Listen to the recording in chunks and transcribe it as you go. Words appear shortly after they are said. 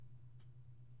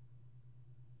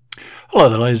Hello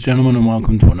there, ladies and gentlemen, and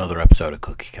welcome to another episode of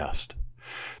CookieCast.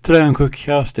 Today on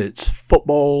CookieCast, it's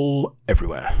football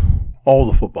everywhere. All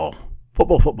the football.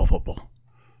 Football.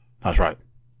 That's right.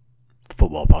 The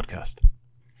football podcast.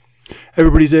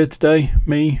 Everybody's here today.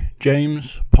 Me,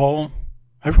 James, Paul,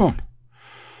 everyone.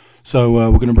 So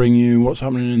we're going to bring you what's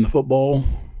happening in the football,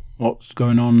 what's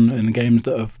going on in the games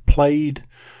that have played,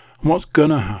 and what's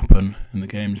going to happen in the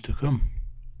games to come.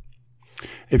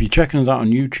 If you're checking us out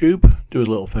on YouTube, do us a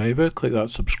little favour, click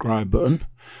that subscribe button.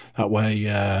 That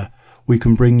way we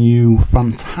can bring you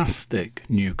fantastic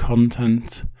new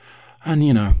content, and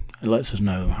it lets us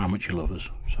know how much you love us.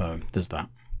 So there's that.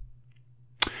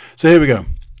 So here we go.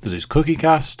 This is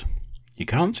CookieCast. You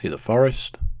can't see the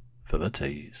forest for the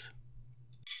teas.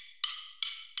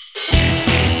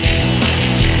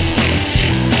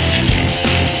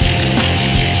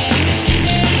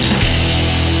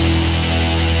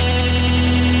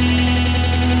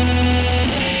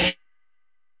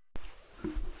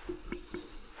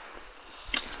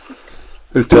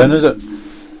 Whose turn is it?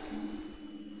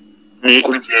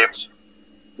 James.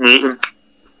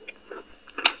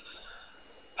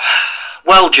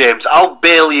 Well, James, I'll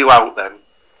bail you out then.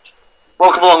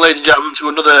 Welcome along, ladies and gentlemen, to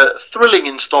another thrilling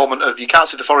instalment of You Can't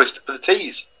See the Forest for the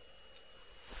Teas.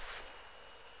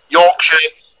 Yorkshire,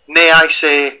 nay I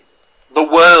say, the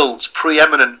world's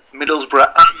preeminent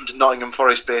Middlesbrough and Nottingham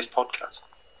Forest-based podcast.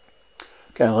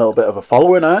 Getting a little bit of a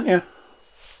following, aren't you?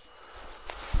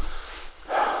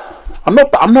 I'm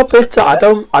not bitter. I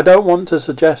don't want to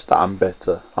suggest that I'm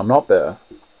bitter. I'm not bitter.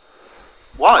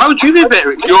 Why would you be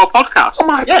bitter? It's your podcast. Oh,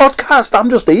 my podcast. I'm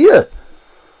just here.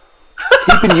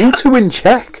 Keeping you two in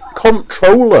check.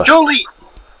 Controller.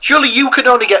 Surely you can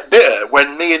only get bitter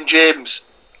when me and James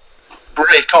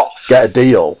break off. Get a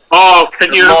deal. Oh,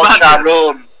 can you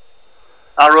imagine?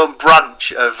 Our own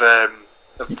branch of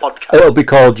podcast. It'll be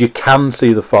called You Can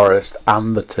See the Forest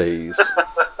and the Teas.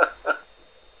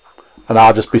 And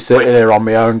I'll just be sitting here on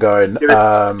my own going,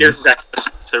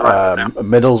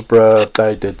 Middlesbrough,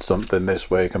 they did something this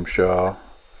week, I'm sure.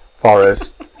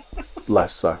 Forest,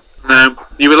 less so.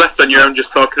 You were left on your own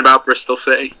just talking about Bristol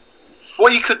City.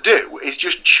 What you could do is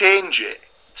just change it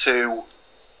to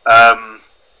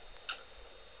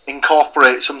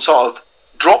incorporate some sort of,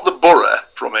 drop the borough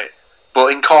from it,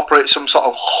 but incorporate some sort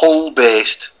of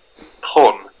Hull-based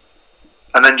pun,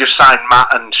 and then just sign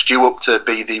Matt and Stu up to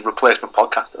be the replacement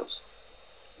podcasters.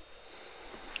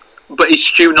 But is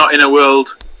Stu not in a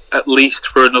world at least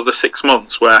for another 6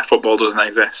 months where football doesn't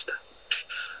exist?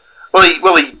 Well,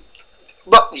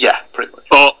 yeah, pretty much.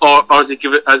 Or has he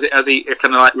kind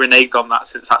of like reneged on that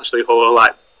since actually Hull are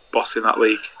like bossing that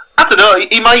league? I don't know.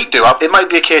 He might do. It might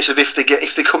be a case of if they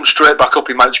come straight back up,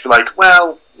 he might just be like,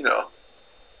 well,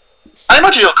 I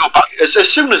imagine he'll go back as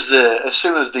soon as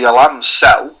the alarms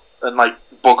sell and like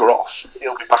bugger off.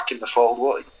 He'll be back in the fold,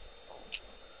 won't he?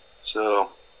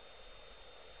 So.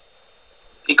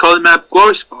 You call him a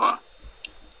glory spotter?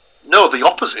 No, the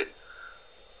opposite.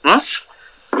 Huh?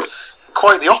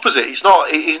 Quite the opposite. He's not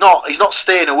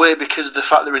staying away because of the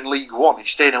fact they're in League One.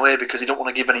 He's staying away because he don't want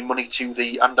to give any money to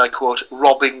the, and I quote,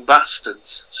 robbing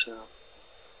bastards. So.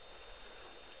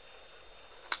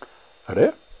 That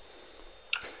it?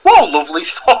 What a lovely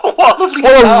start.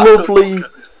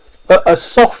 A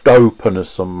soft open,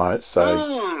 as some might say.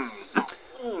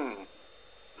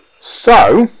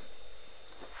 So,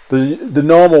 the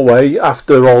normal way,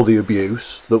 after all the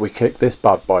abuse, that we kick this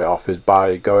bad boy off is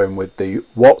by going with the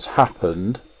what's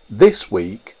happened this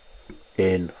week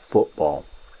in football.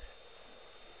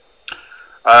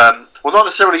 Well, not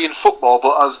necessarily in football,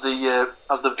 but as the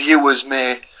viewers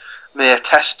may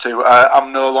attest to,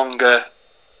 I'm no longer,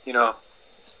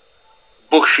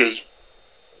 bushy.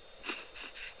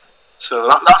 So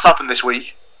that's happened this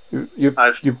week. You've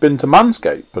been to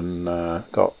Manscaped and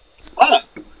got. Oh.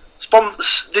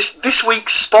 This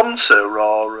week's sponsor,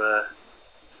 or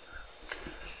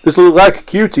this look like a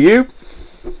cue to you?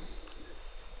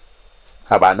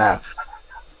 How about now?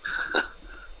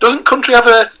 Doesn't country have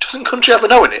a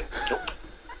no in it?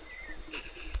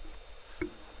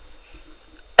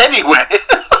 Anyway,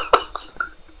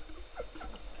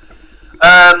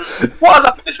 what has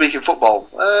happened this week in football?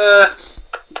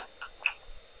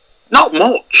 Not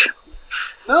much.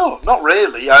 No, not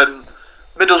really.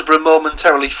 Middlesbrough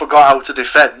momentarily forgot how to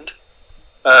defend,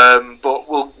 but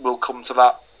we'll come to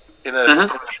that in a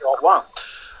short while.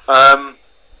 I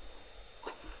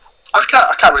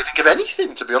can't really think of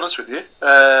anything, to be honest with you.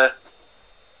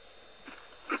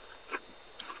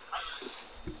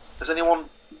 Has anyone?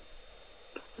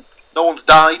 No one's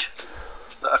died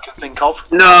that I can think of.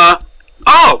 No.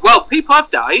 Oh well, people have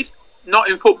died. Not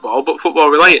in football, but football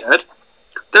related.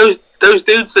 Those those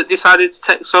dudes that decided to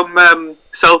take some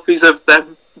selfies of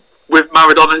them with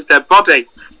Maradona's dead body,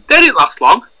 they didn't last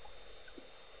long.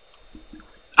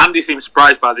 Andy seems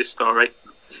surprised by this story.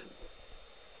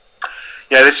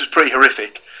 Yeah, this was pretty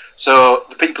horrific. So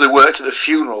the people who worked at the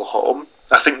funeral home,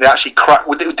 I think they actually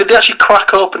did they actually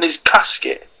crack open his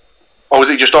casket? Or was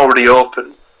it just already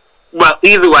open? Well,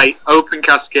 either way, open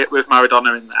casket with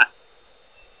Maradona in there.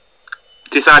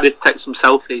 Decided to take some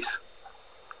selfies.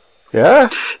 Yeah.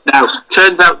 Now,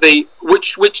 turns out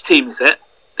which team is it?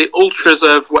 The Ultras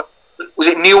of what? Was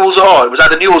it Newell's Old? It was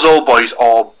either Newell's Old Boys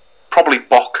or probably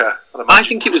Boca. I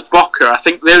think it was Boca. I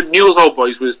think the Newell's Old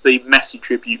Boys was the Messi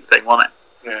tribute thing, wasn't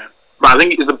it? Yeah. But I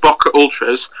think it was the Boca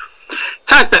Ultras.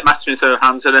 Tried to take master into their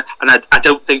hands, and I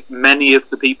don't think many of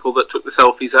the people that took the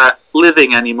selfies are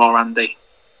living anymore, Andy.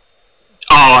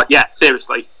 Oh, yeah,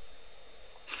 seriously.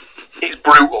 It's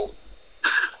brutal.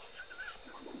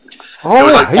 Oh, there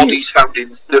was like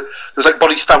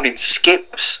bodies found in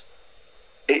skips.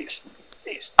 It's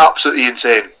absolutely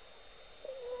insane.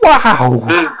 Wow.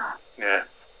 Yeah,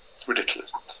 it's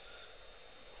ridiculous.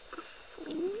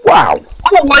 Wow.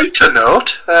 On a lighter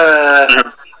note,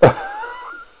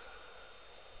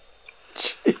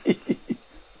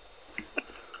 Jeez.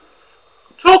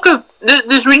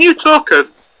 There's renewed talk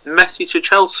of Messi to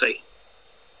Chelsea.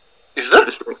 is there?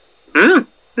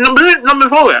 Not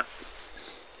before yet.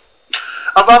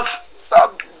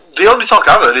 The only talk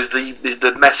I've heard is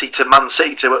the Messi to Man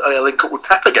City to link up with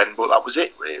Pep again, but that was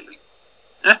it, really.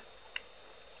 Yeah.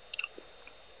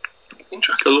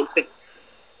 Interesting. Good thing.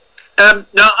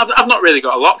 No, I've not really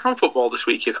got a lot from football this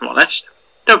week, if I'm honest.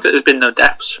 Don't think there's been no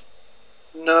deaths.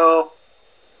 No.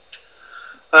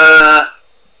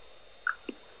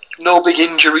 No big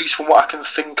injuries from what I can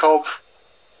think of.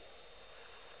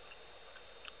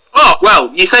 Oh,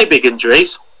 well, you say big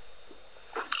injuries.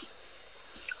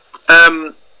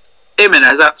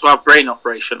 Jimenez had to have brain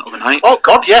operation overnight. Oh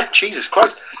God, yeah, Jesus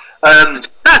Christ.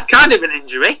 That's kind of an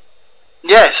injury.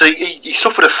 Yeah, so he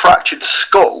suffered a fractured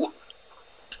skull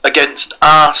against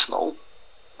Arsenal,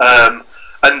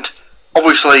 and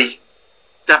obviously,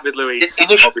 David Luiz.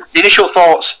 Initial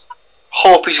thoughts: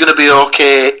 hope he's going to be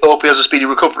okay. Hope he has a speedy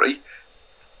recovery.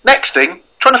 Next thing,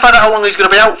 trying to find out how long he's going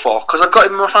to be out for, because I've got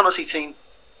him in my fantasy team.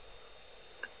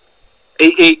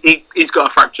 He's got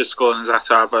a fractured skull and has had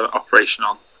to have an operation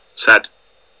on. Said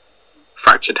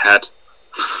fractured head.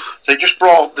 So it just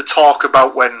brought up the talk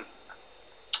about when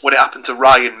it happened to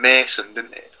Ryan Mason,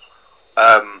 didn't it?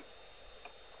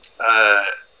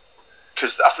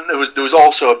 Because I think there was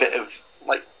also a bit of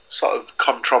like sort of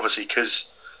controversy because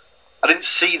I didn't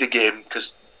see the game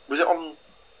because was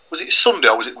it Sunday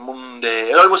or was it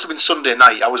Monday? No, it must have been Sunday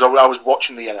night. I was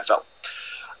watching the NFL,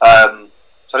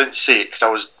 so I didn't see it because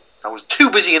I was too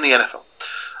busy in the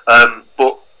NFL.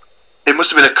 But it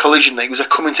must have been a collision. It was a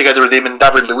coming together of him and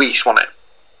David Luiz, wasn't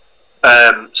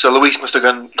it? So Luiz must have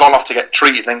gone off to get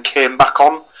treated, then came back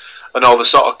on, and all the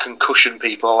sort of concussion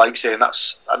people are like saying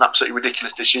that's an absolutely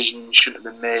ridiculous decision. Shouldn't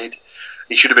have been made.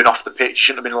 He should have been off the pitch. He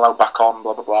shouldn't have been allowed back on.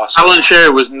 Blah blah blah. So Alan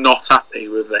Shearer was not happy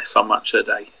with this on Match of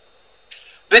the Day.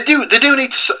 They do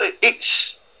need to.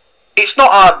 It's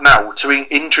not hard now to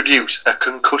introduce a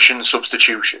concussion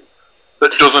substitution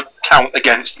that doesn't count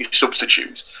against your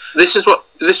substitutes. This is what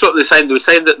they're saying. They were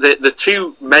saying that the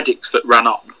two medics that ran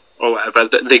on or whatever,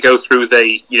 that they go through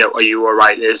the, are you all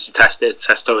right? There's a test, there's a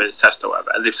test, or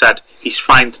whatever, and they've said he's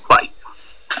fine to play.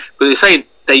 But they're saying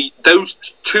those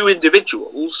two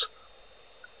individuals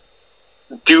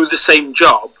do the same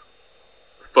job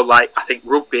for, like, I think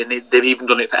rugby, and they've even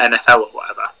done it for NFL or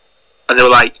whatever. And they were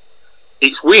like,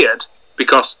 it's weird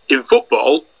because in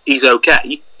football he's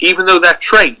okay, even though they're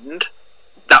trained.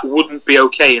 That wouldn't be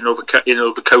okay in other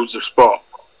codes of sport,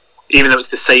 even though it's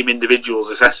the same individuals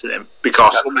assessing him,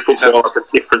 because football has a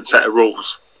different set of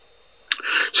rules.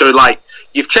 So, like,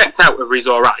 you've checked out whether he's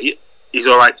all right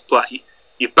to play.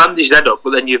 You've bandaged his head up,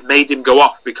 but then you've made him go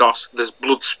off because there's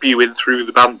blood spewing through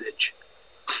the bandage.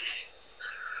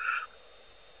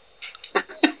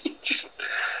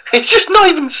 It's just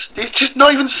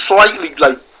not even slightly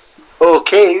like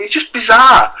okay. It's just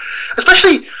bizarre,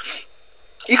 especially.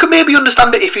 You could maybe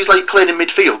understand it if he's like playing in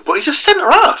midfield, but he's a centre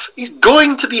half. He's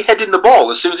going to be heading the ball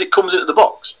as soon as it comes into the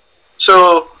box.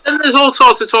 So, and there's all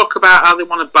sorts of talk about how they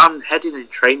want to ban heading in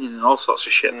training and all sorts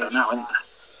of shit there now, isn't there?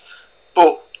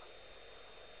 But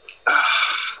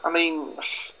I mean,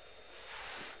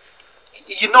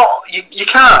 you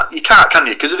can't, can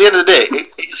you? Because at the end of the day,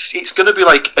 it's going to be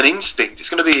like an instinct. It's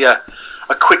going to be a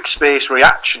quick space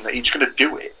reaction that you're just going to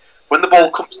do it when the ball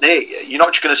comes near you. You're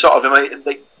not just going to sort of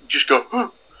like just go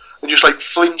and just like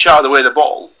flinch out of the way of the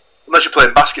ball, unless you're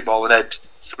playing basketball and Ed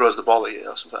throws the ball at you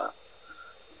or something like that.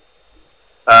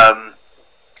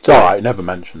 It's all right. He never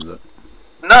mentions it.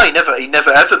 No, he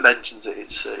never ever mentions it.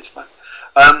 It's fine.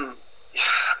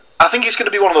 I think it's going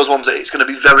to be one of those ones that it's going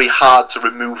to be very hard to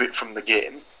remove it from the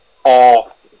game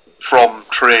or from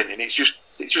training. It's just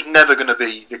never going to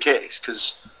be the case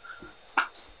because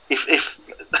it's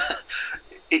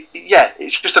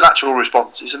just a natural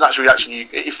response. It's a natural reaction.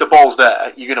 If the ball's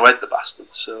there, you're going to head the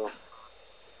bastard. So.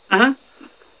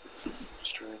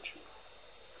 Strange.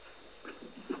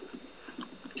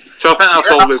 So I think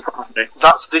that's all we've got.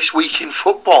 That's this week in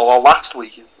football or last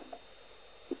week in football.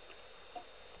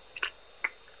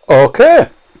 Okay.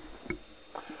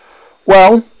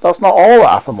 Well, that's not all that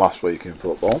happened last week in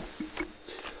football.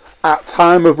 At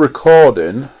time of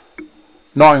recording,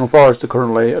 Nottingham Forest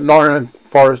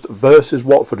versus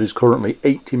Watford is currently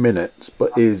 80 minutes,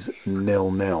 but is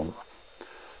 0-0.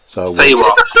 So is this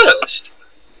the first?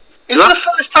 Is this the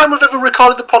first time we've ever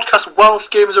recorded the podcast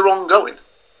whilst games are ongoing?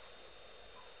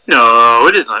 No,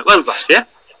 we didn't. That was last year.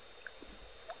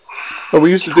 Well, we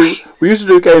used to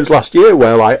do games last year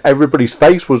where like everybody's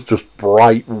face was just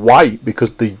bright white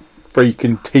because the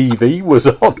freaking TV was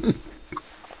on.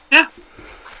 Yeah.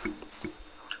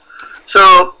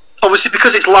 So obviously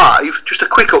because it's live, just a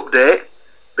quick update,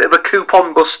 bit of a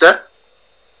coupon buster.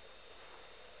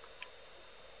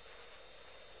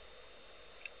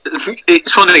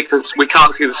 It's funny because we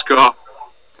can't see the score.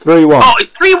 3-1. Oh,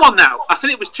 it's 3-1 now. I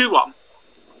think it was 2-1.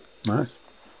 Nice.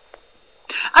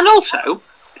 And also,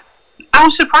 I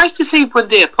was surprised to see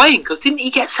Buendia playing because didn't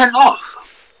he get sent off?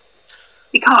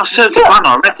 He can't have served a ban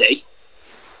already.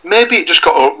 Maybe it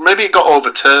got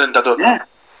overturned. I don't know.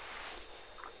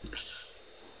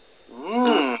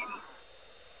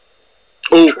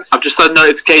 Oh, I've just had a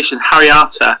notification. Harry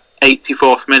Arter,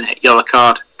 84th minute, yellow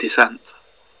card, dissent.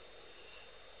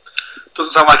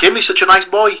 Doesn't sound like him. He's such a nice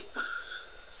boy.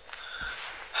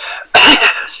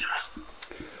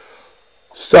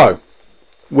 So,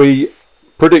 we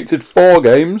predicted 4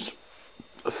 games.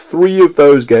 3 of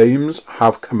those games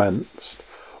have commenced.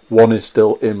 1 is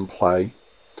still in play.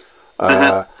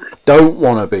 Don't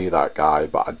want to be that guy,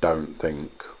 but I don't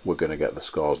think we're going to get the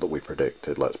scores that we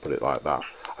predicted. Let's put it like that.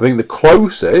 I think the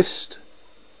closest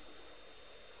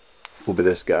will be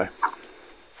this guy.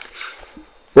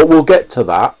 But we'll get to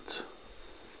that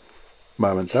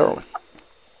momentarily.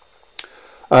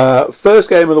 First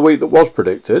game of the week that was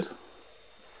predicted.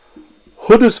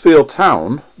 Huddersfield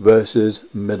Town versus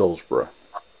Middlesbrough.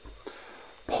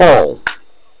 Paul,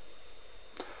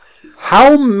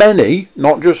 how many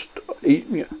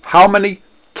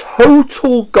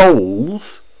total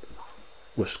goals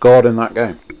were scored in that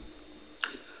game?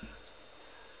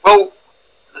 Well,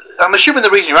 I'm assuming the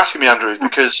reason you're asking me, Andrew, is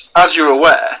because, as you're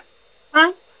aware,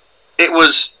 it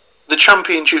was the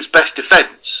Championship's best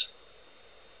defence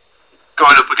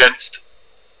going up against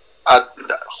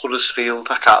Huddersfield.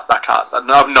 I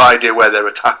have no idea where their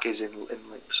attack is in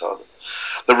sort of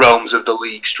the realms of the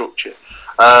league structure.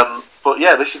 But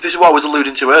yeah, this is what I was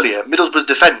alluding to earlier. Middlesbrough's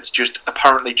defence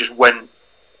apparently went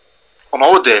on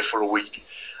holiday for a week.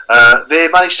 They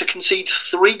managed to concede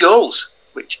 3 goals,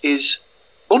 which is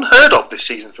unheard of this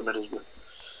season for Middlesbrough.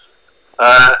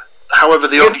 However,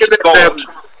 they only scored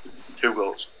 2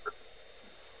 goals.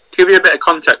 To give you a bit of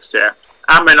context here,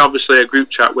 I'm in obviously a group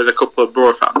chat with a couple of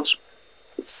Borough fans.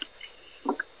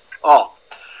 Oh,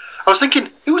 I was thinking,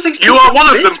 who was these? You are one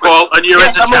of them, Paul, and you're in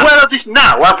the chat. I'm aware of this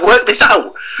now. I've worked this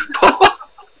out. But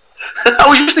I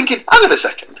was just thinking, hang on a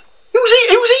second. Who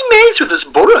was he mates with this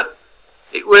Borough?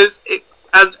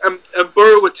 And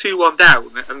Borough were 2-1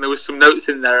 down, and there was some notes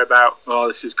in there about,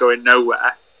 this is going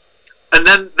nowhere. And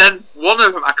then one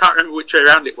of them, I can't remember which way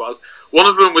around it was, one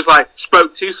of them was like,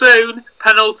 spoke too soon,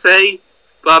 penalty,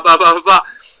 blah, blah, blah, blah, blah.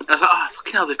 And I was like,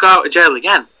 fucking hell, they've got out of jail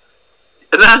again.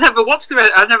 And then I never watched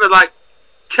I never,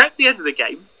 checked the end of the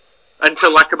game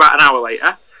until, about an hour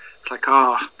later. It's like,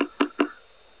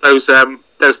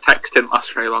 those texts didn't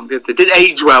last very long, did they? Did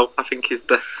age well, I think is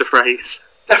the phrase.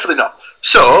 Definitely not.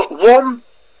 So, one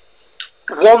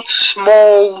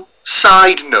small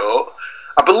side note.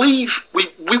 I believe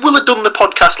we will have done the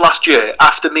podcast last year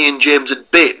after me and James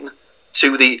had been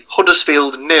to the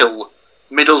Huddersfield 0,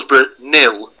 Middlesbrough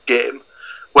 0 game,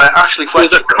 where Ashley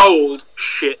Fletcher... It was a cold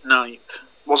shit night.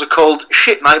 Was a cold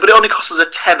shit night, but it only cost us a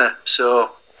tenner,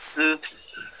 so...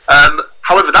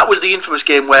 However, that was the infamous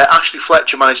game where Ashley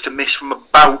Fletcher managed to miss from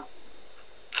about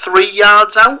 3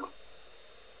 yards out.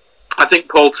 I think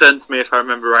Paul turned to me, if I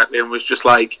remember rightly, and was just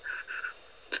like,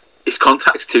 his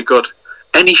contact's too good.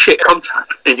 Any shit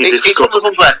contact, and it's one of those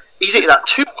ones where he's hit that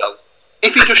too well.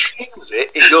 If he just shins it,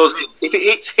 it goes in. If it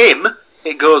hits him,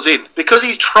 it goes in. Because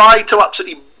he's tried to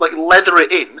absolutely leather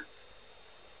it in,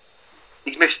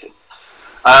 he's missed it.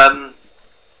 Braysson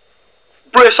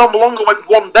Malonga went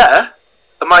one better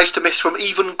and managed to miss from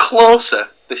even closer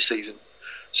this season.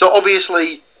 So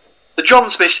obviously, the John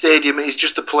Smith Stadium is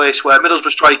just a place where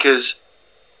Middlesbrough strikers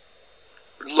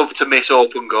love to miss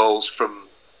open goals from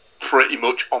pretty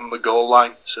much on the goal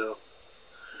line. So,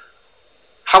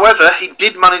 however, he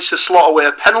did manage to slot away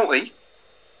a penalty.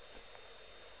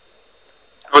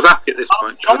 I was happy at this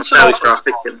point. Johnson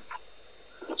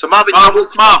so Marvin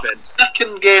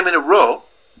second game in a row.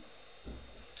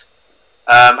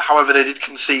 However, they did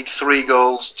concede 3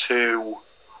 goals to...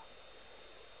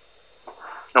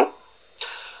 Nope.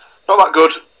 Not that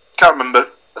good. Can't remember.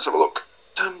 Let's have a look.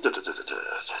 I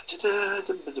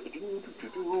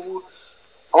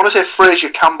want to say Fraser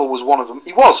Campbell was one of them.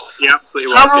 He was. Yeah,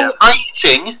 absolutely was. Carol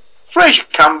Eiting, Fraser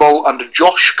Campbell and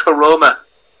Josh Karoma.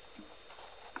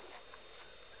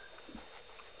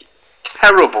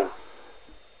 Terrible.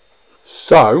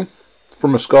 So,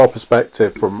 from a score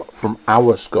perspective, from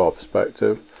our score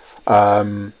perspective,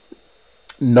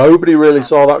 nobody really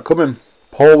saw that coming.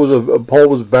 Paul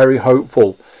was very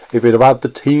hopeful. If he'd have had the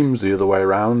teams the other way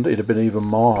around, he'd have been even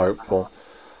more hopeful.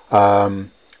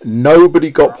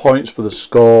 Nobody got points for the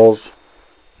scores.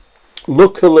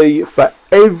 Luckily for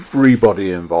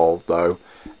everybody involved, though,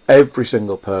 every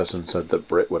single person said that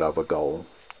Britt would have a goal.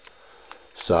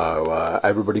 So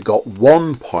everybody got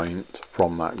 1 point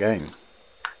from that game.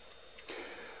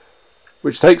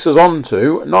 Which takes us on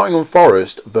to Nottingham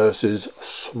Forest versus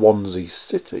Swansea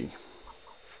City.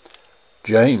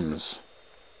 James,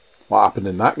 what happened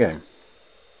in that game?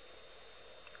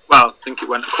 Well, I think it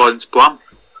went according to plan.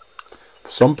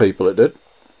 For some people it did.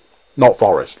 Not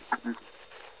Forest.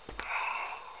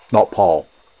 Not Paul.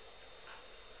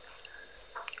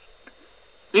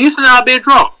 Do you think that'll be a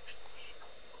draw?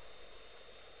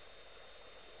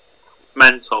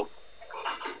 Mental.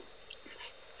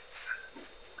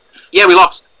 Yeah, we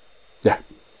lost. Yeah.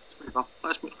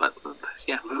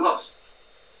 Yeah, we lost.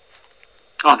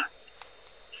 Oh no.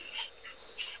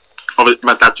 Oh,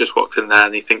 my dad just walked in there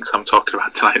and he thinks I'm talking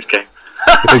about tonight's game.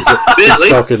 He thinks he's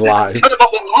talking live. It's not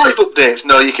about the live updates.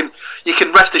 No, you can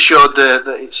rest assured that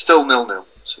it's still 0-0.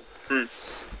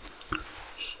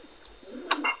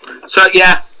 So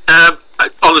yeah,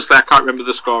 honestly, I can't remember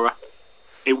the scorer.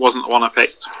 It wasn't the one I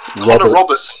picked. Connor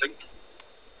Roberts, I think.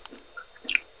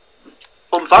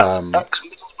 Fun fact: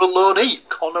 ex-Middlesbrough loanee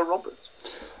Connor Roberts.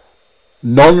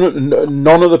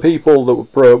 None of the people that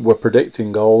were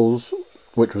predicting goals,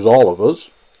 which was all of us,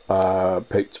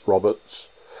 picked Roberts.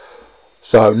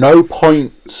 So no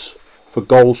points for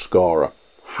goal scorer.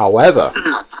 However,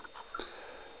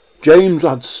 James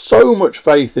had so much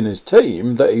faith in his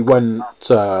team that he went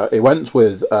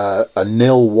with a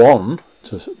 0-1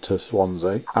 to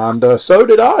Swansea, and so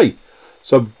did I.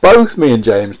 So both me and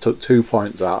James took 2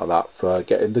 points out of that for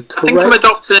getting the correct I think I'm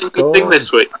adopting a score. new thing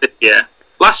this year.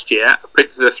 Last year, I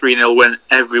predicted a 3-0 win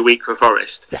every week for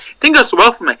Forest. Yeah. Didn't go so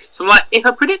well for me. So I'm like, if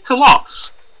I predict a loss,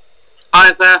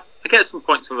 either I get some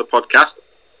points on the podcast,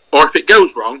 or if it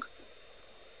goes wrong,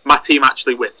 my team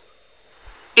actually win.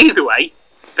 Either way,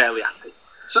 fairly happy.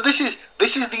 So this is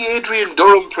the Adrian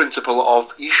Durham principle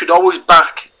of you should always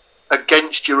back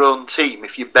against your own team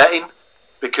if you're betting,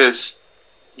 because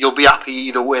you'll be happy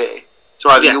either way. So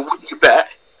either you'll win your bet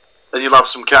and you'll have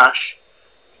some cash,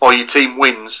 or your team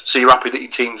wins, so you're happy that your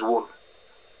team's won.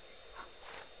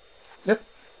 Yeah.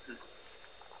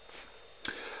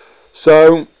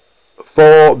 So,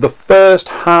 for the first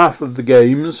half of the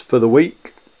games for the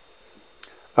week,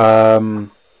 total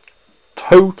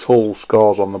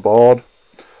scores on the board,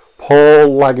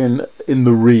 Paul lagging in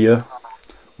the rear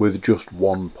with just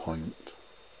 1 point.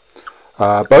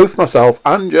 Both myself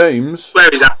and James...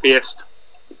 Where is happiest?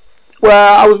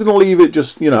 Well, I was going to leave it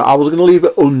I was going to leave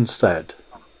it unsaid.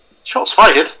 Shots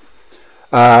fired.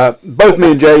 Both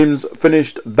me and James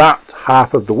finished that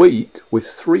half of the week with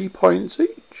 3 points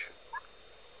each.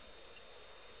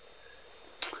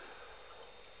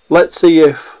 Let's see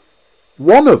if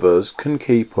one of us can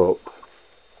keep up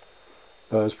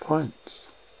those points.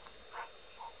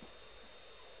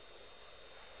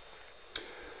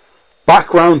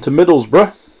 Back round to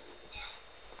Middlesbrough.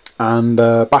 And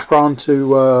back round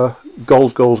to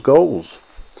goals.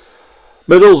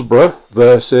 Middlesbrough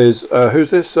versus who's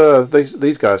this?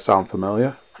 These guys sound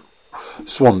familiar.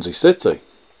 Swansea City.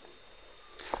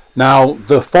 Now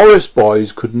the Forest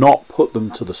boys could not put them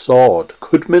to the sword.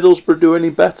 Could Middlesbrough do any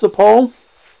better, Paul?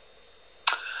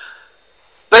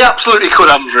 They absolutely could,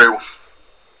 Andrew.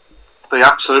 They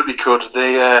absolutely could.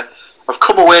 They have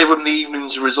come away from the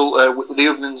evening's result. The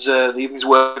evening's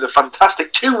work with a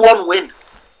fantastic 2-1 win.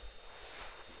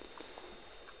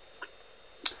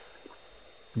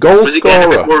 Goal Was it getting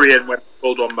a scorer. bit worrying when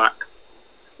pulled one back.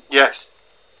 Yes.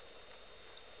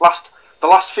 The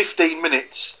last 15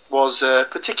 minutes was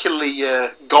particularly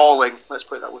galling. Let's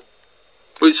put it that way.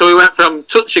 So we went from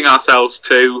touching ourselves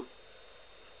to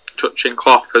touching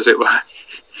cloth, as it were.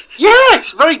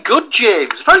 Yes, very good,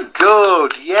 James. Very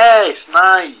good. Yes,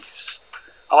 nice.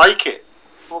 I like it.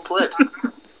 Well played.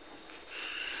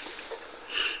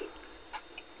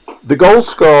 The goal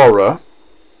scorer.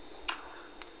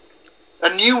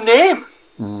 A new name.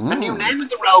 A new name in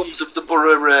the realms of the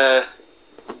Borough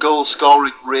goal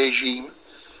scoring regime.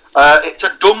 It's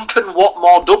a Duncan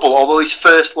Watmore double, although his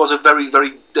first was a very,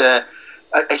 very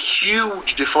a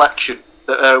huge deflection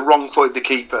that wrong-footed the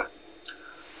keeper.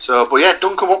 So, but yeah,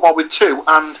 Duncan Watmore with 2,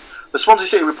 and the Swansea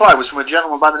City reply was from a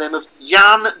gentleman by the name of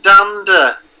Jan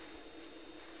Dander.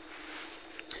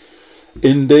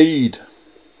 Indeed.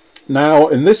 Now,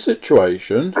 in this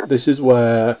situation, this is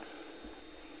where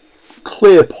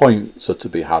clear points are to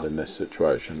be had in this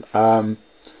situation.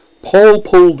 Paul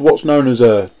pulled what's known as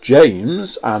a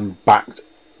James and backed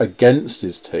against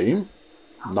his team.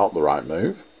 Not the right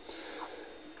move.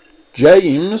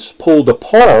 James pulled a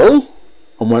Paul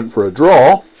and went for a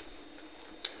draw.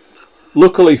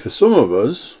 Luckily for some of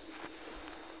us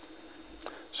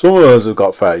have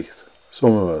got faith.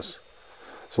 Some of us.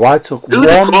 So I took Who'd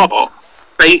have thought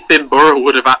faith in Borough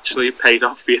would have actually paid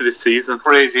off for you this season?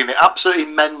 Crazy, isn't it? Absolutely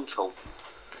mental.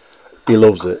 He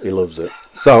loves it. He loves it.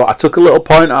 So I took a little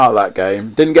point out of that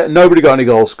game. Nobody got any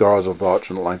goal scorers,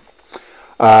 unfortunately.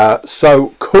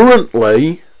 So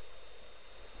currently,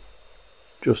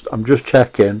 I'm just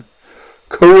checking.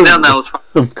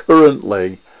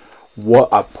 Currently,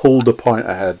 what I pulled a point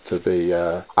ahead to be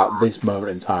at this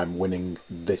moment in time winning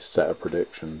this set of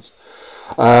predictions.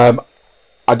 I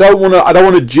don't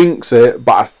want to jinx it,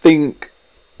 but I think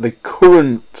the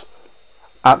current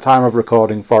at time of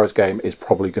recording Forest game is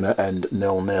probably going to end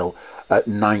 0-0 at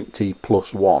 90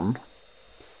 plus 1.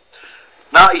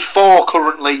 94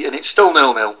 currently, and it's still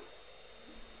 0-0.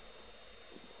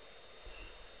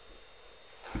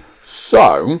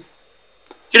 So, do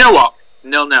you know what?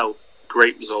 0-0,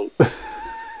 great result.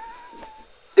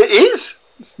 It is.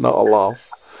 It's not a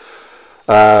loss.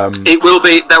 It will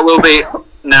be. That will be.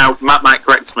 Now, Matt might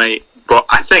correct me, but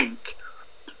I think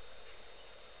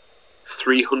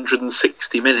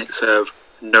 360 minutes of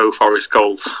no Forest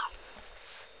goals.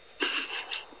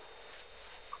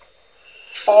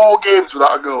 4 games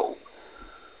without a goal.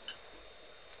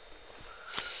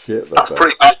 Shit, that's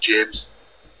pretty bad, James.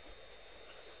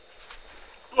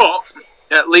 But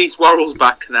at least Worrell's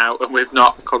back now, and we've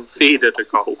not conceded a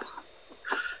goal.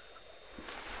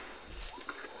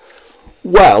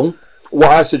 Well,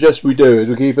 what I suggest we do is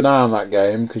we keep an eye on that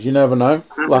game, because you never know.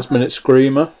 Last minute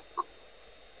screamer.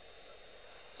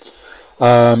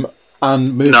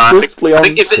 And move swiftly on I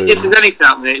think if there's anything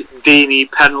happening, it's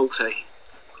Deeney penalty.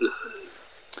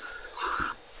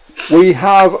 We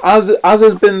have, as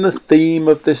has been the theme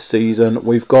of this season,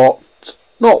 we've got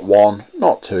not 1,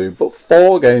 not 2, but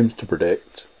 4 games to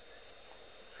predict.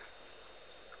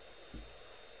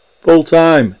 Full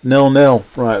time, 0-0.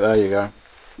 Right, there you go.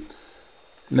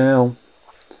 0.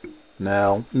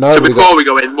 No. So before we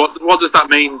go in, what does that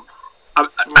mean? I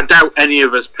doubt any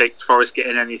of us picked Forest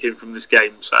getting anything from this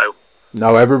game. So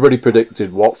no, everybody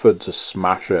predicted Watford to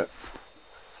smash it.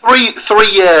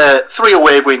 Three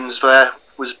away wins there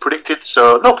was predicted,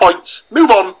 so no points. Move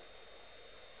on.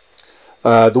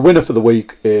 The winner for the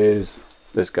week is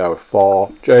this guy with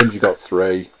 4. James, you got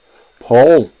 3.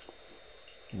 Paul,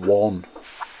 1.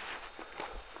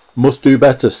 Must do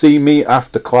better. See me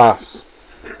after class.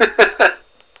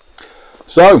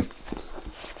 So,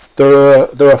 there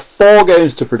are 4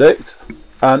 games to predict,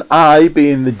 and I,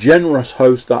 being the generous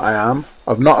host that I am,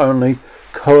 I've not only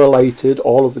correlated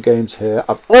all of the games here,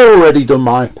 I've already done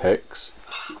my picks.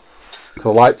 Because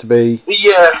I like to be the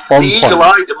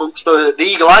eagle-eyed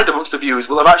amongst the viewers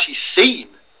will have actually seen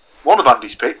one of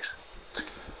Andy's picks.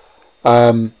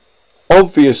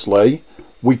 Obviously,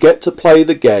 we get to play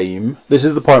the game. This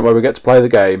is the point where we get to play the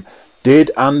game.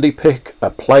 Did Andy pick a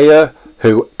player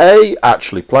who A,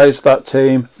 actually plays for that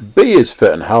team, B, is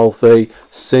fit and healthy,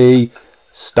 C,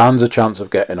 stands a chance of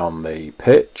getting on the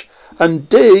pitch, and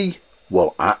D,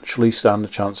 will actually stand a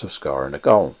chance of scoring a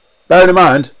goal? Bear in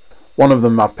mind, one of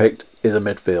them I've picked is a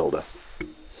midfielder.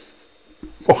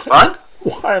 Why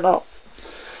not?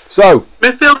 So,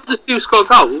 midfielders do score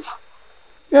goals?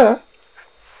 Yeah.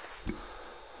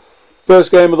 First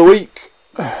game of the week.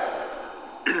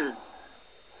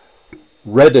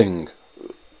 Reading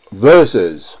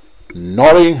versus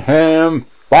Nottingham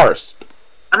Forest.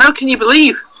 And how can you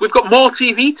believe we've got more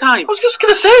TV time? I was just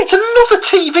going to say, it's another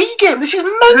TV game. This is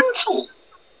mental.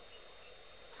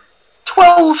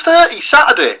 12:30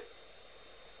 Saturday.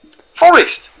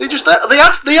 Forest. They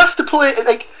have to play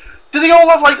like. Do they all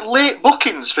have like late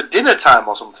bookings for dinner time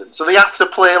or something? So they have to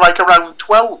play like around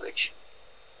 12ish.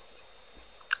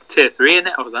 Tier 3 in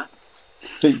it over there.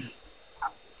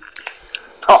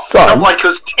 Not like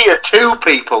us tier 2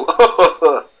 people.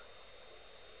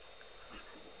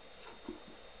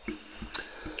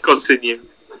 Continue.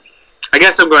 I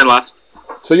guess I'm going last.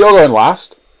 So you're going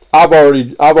last. I've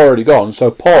already gone. So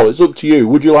Paul, it's up to you.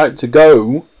 Would you like to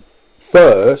go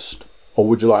first, or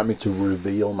would you like me to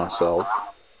reveal myself?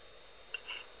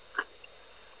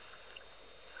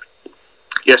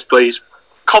 Yes, please.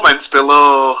 Comments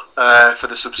below for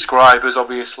the subscribers,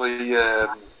 obviously.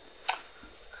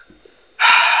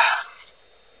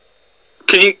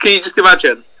 Can you just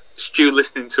imagine Stu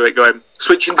listening to it going,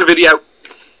 switching to video?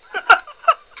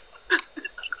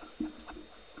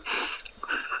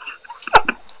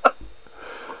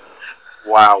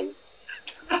 Wow.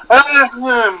 I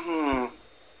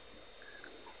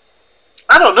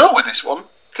don't know with this one,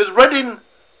 because Reading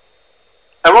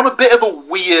are on a bit of a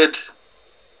weird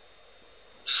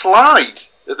slide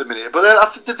at the minute.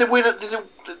 But did they win?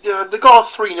 They got a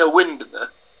 3-0 win, didn't they,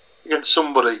 against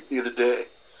somebody the other day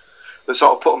that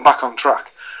sort of put them back on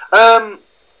track. I'll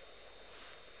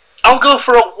go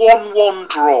for a 1-1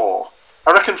 draw.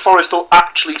 I reckon Forest will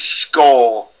actually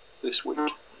score this week.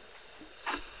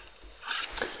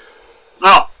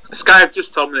 Oh, Sky have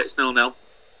just told me that it's 0-0.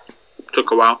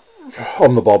 Took a while.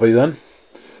 On the bobby then.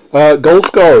 Goal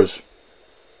scorers.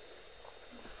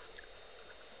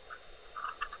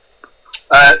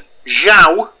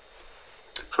 Zhao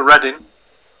for Reading.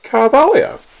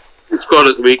 Carvalho. He scored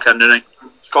at the weekend, didn't he?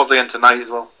 Scored the end tonight as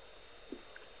well.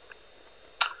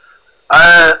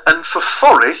 And for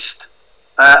Forest,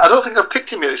 I don't think I've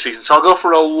picked him yet this season, so I'll go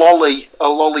for a lolly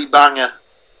banger.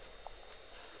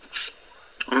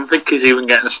 I don't think he's even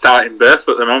getting a starting berth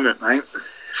at the moment, mate.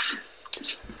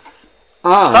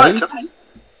 Started tonight.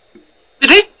 Did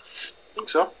he? I think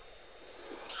so.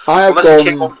 Unless he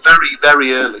came on very,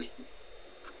 very early.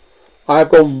 I've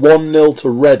gone 1-0 to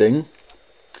Reading.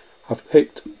 I've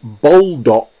picked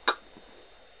Baldock.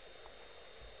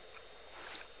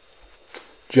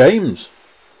 James.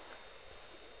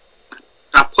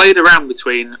 I've played around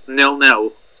between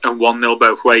 0-0 and 1-0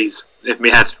 both ways in my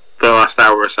head for the last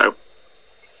hour or so.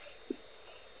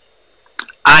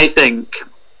 I think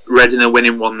Reading are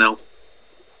winning 1-0.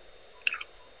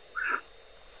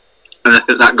 And I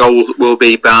think that goal will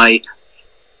be by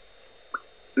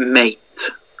Mate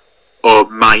or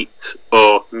Might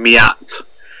or Miat,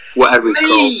 whatever it's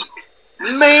called.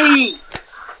 Me!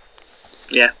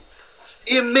 Yeah.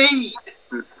 Yeah, me!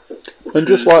 And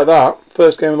just like that,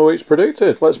 first game of the week's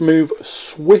predicted. Let's move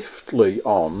swiftly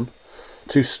on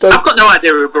to Stoke. I've got no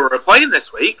idea who we're playing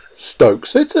this week. Stoke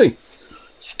City.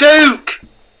 Stoke!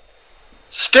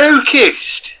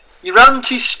 Stokeist! You're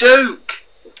anti-Stoke!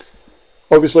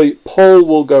 Obviously, Paul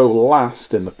will go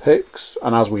last in the picks,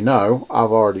 and as we know,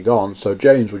 I've already gone. So,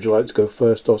 James, would you like to go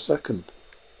first or second?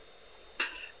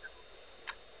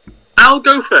 I'll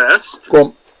go first. Go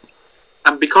on.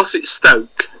 And because it's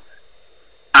Stoke,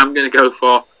 I'm going to go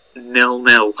for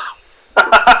 0-0.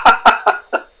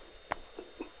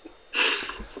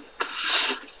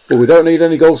 Well, we don't need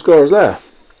any goal scorers there.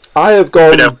 I have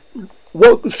gone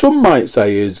what some might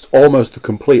say is almost the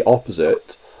complete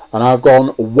opposite, and I've gone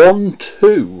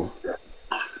 1-2.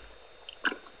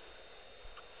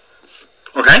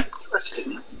 Okay.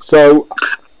 So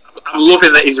I'm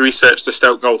loving that he's researched the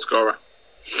Stoke goal scorer.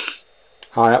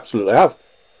 I absolutely have.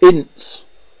 Ince.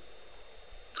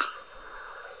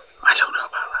 I don't know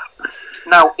about that.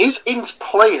 Now, is Ince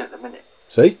playing at the minute?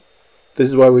 See, this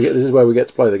is where we get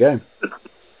to play the game.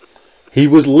 He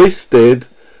was listed.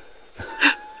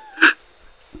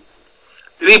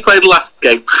 Did he play the last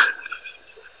game?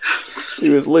 He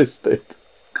was listed.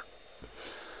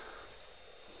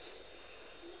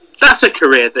 That's a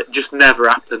career that just never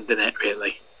happened, didn't it,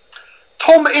 really?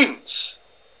 Tom Ince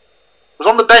was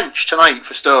on the bench tonight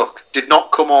for Stoke. Did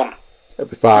not come on. It'll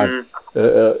be fine.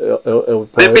 He'll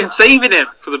play. They've been saving him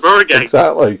for the Borough game.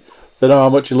 Exactly. They know how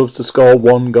much he loves to score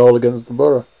one goal against the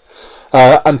Borough.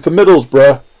 And for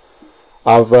Middlesbrough,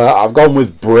 I've gone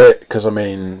with Britt because, I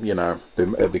mean, you know,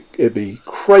 it'd be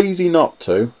crazy not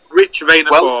to. Rich vein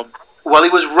of form. Well, he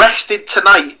was rested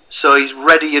tonight, so he's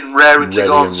ready and raring to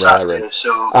go on Saturday.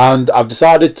 So. And I've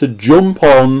decided to jump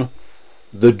on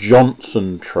the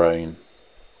Johnson train.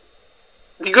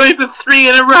 You're going for 3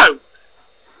 in a row?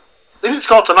 They didn't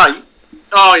score tonight.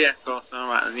 Oh, yeah, of course. All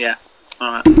right, then, yeah.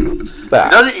 All right.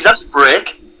 He's had his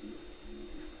break.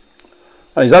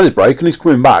 And he's had his break and he's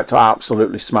coming back to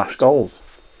absolutely smash goals.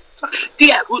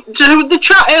 Yeah, so the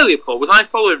chat earlier, Paul, was I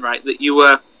following right that you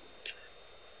were...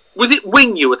 Was it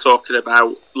Wing you were talking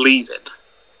about leaving?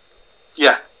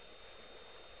 Yeah.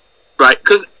 Right,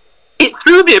 because it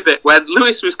threw me a bit when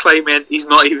Lewis was claiming he's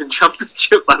not even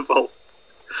championship level.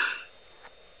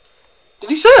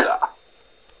 Did he say that?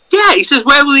 Yeah, he says,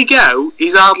 where will he go?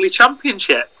 He's hardly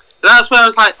championship. And that's where I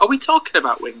was like, are we talking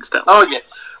about Wing still? Oh, yeah.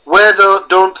 Where they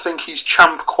don't think he's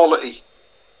champ quality.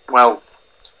 Well...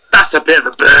 That's a bit of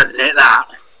a burn, isn't it, that?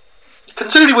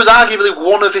 Considering he was arguably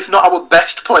one of, if not our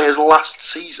best players last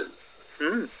season.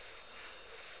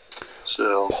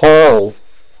 So... Paul.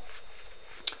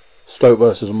 Stoke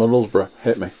versus Middlesbrough.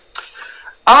 Hit me.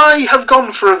 I have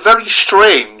gone for a very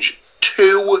strange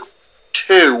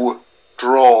 2-2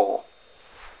 draw.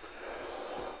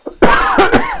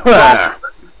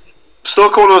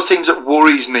 Stoke are one of those teams that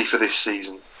worries me for this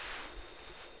season.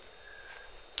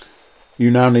 You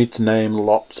now need to name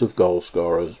lots of goal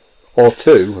scorers. Or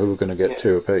two who are going to get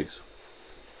two apiece.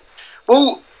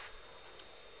 Well,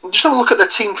 just have a look at the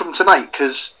team from tonight,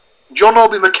 because John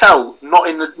Obi Mikel not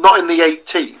in the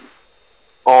 18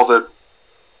 or the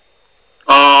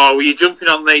Oh, were you jumping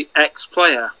on the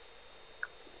ex-player?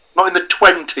 not in the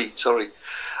 20. Sorry.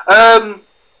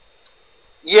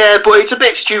 Yeah, but it's a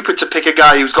bit stupid to pick a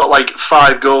guy who's got like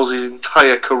 5 goals his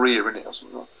entire career in it or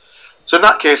something. So in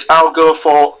that case, I'll go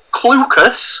for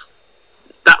Clucas.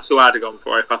 That's who I'd have gone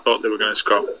for if I thought they were going to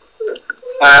score.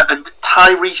 And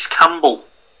Tyrese Campbell.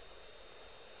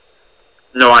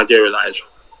 No idea who that is.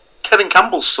 Kevin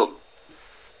Campbell's son.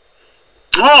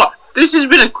 Oh, this has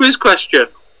been a quiz question.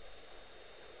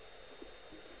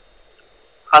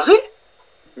 Has it?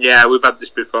 Yeah, we've had this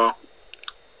before.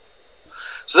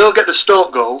 So they'll get the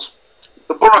Stoke goals.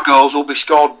 The Borough goals will be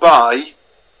scored by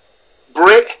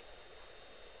Britt.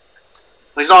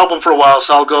 He's not had one for a while,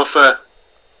 so I'll go for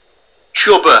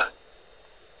Chubba.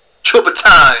 Chubba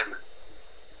time.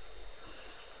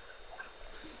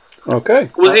 Okay.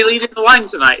 Was he leading the line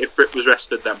tonight if Britt was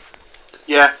rested then?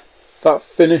 Yeah. That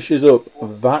finishes up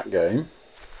that game.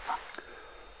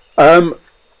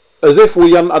 As if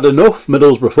we hadn't had enough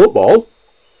Middlesbrough football.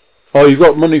 Oh, you've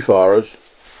got money for us.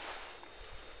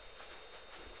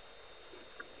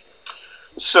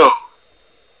 So,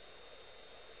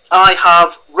 I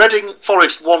have Reading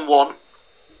Forest 1-1,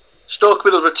 Stoke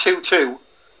Middlesbrough 2-2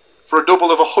 for a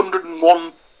double of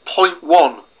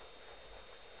 101.1.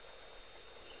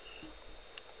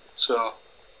 So,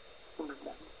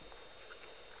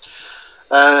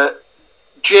 101.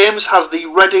 James has the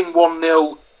Reading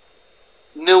 1-0,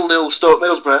 0-0 Stoke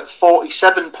Middlesbrough at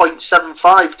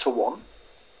 47.75 to 1.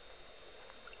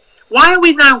 Why are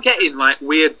we now getting like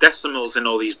weird decimals in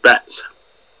all these bets?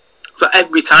 So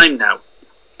every time now.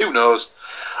 Who knows?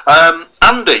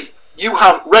 Andy, you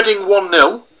have Reading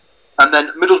 1-0 and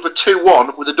then Middlesbrough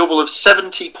 2-1 with a double of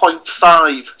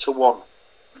 70.5 to 1.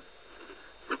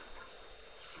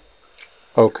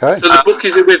 Okay. So the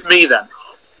bookies are with me then?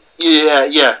 Yeah.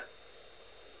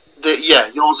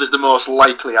 Yours is the most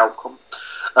likely outcome.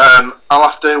 I'll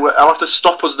have to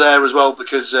stop us there as well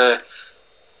because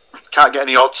can't get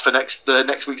any odds for next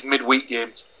week's midweek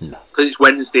games. No. Because it's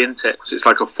Wednesday, isn't it? So it's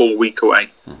like a full week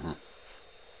away. Mm-hmm.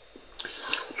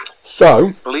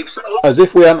 So, Believe so. as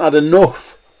if we hadn't had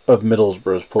enough of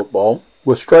Middlesbrough's football,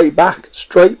 we're straight back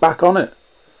on it.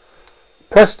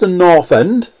 Preston North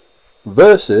End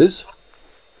versus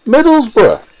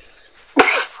Middlesbrough.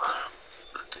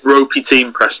 Ropey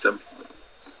team, Preston.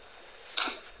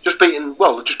 Just beaten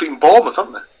Bournemouth,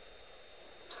 haven't they?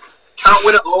 Can't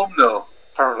win at home though,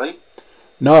 apparently.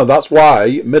 No, that's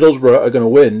why Middlesbrough are going to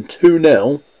win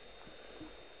 2-0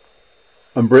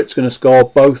 and Britt's going to score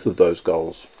both of those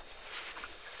goals.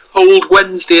 Hold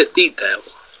Wednesday at Deepdale.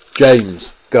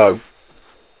 James, go.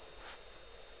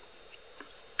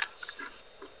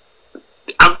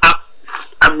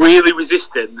 I'm really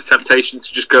resisting the temptation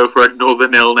to just go for another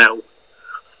 0-0.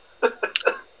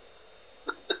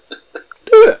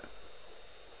 Do it.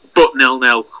 But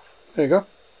 0-0. There you go.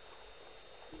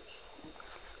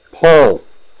 Paul.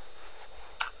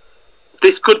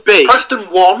 This could be... Preston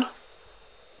 1.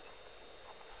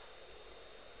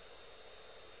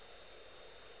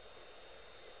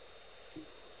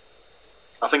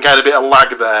 I think I had a bit of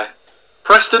lag there.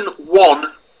 Preston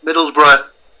 1, Middlesbrough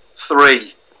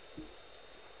 3.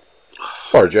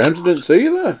 Sorry, James, I didn't see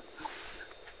you there.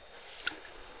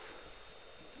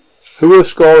 Who are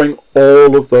scoring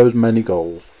all of those many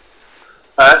goals?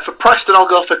 For Preston, I'll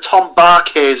go for Tom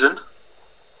Barkhazen.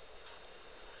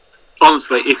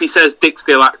 Honestly, if he says Dix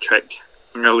the Electric,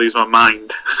 I'm going to lose my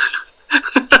mind.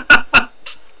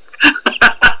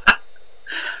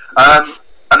 And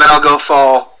then I'll go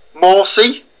for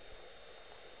Morsey.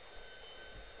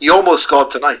 He almost scored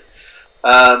tonight.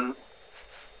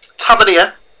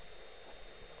 Tavernier.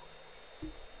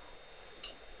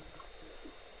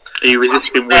 Are you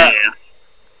resisting winning here?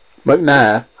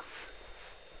 McNair.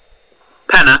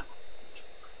 Penner.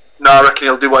 No, I reckon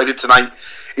he'll do what he did tonight.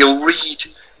 He'll read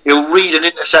an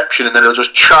interception and then he'll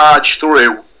just charge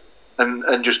through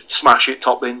and just smash it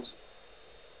top bins.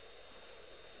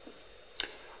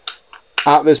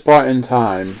 At this point in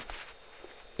time,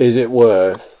 is it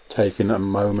worth taking a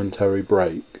momentary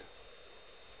break?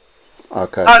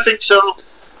 Okay. I think so.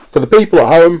 For the people at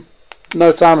home,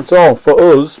 no time at all. For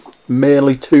us,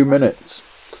 merely 2 minutes.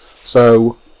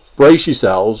 So, brace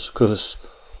yourselves, because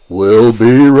we'll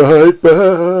be right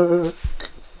back.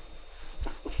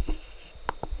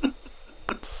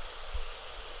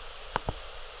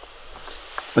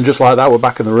 And just like that, we're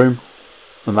back in the room.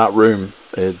 And that room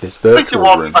is this virtual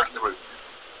room. Back in the room.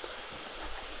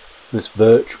 This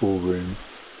virtual room.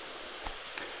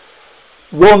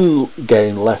 One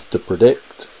game left to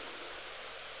predict.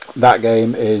 That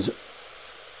game is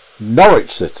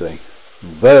Norwich City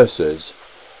versus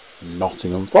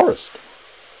Nottingham Forest.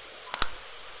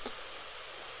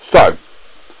 So,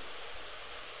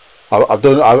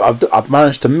 I've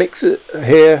managed to mix it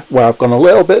here, where I've gone a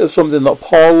little bit of something that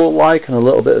Paul will like and a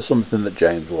little bit of something that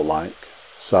James will like.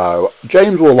 So,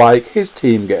 James will like his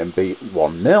team getting beat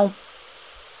 1-0.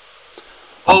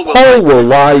 And Paul will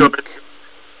like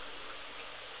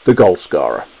the goal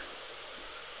scorer.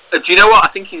 Do you know what? I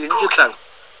think he's injured though.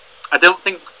 I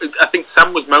think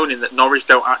Sam was moaning that Norwich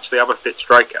don't actually have a fit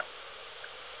striker.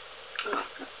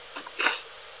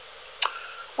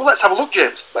 Well, let's have a look,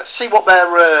 James. Let's see what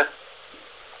their.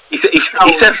 He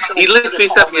literally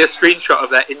sent me a screenshot of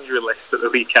their injury list at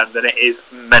the weekend, and it is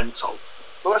mental.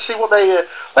 Well, let's see what they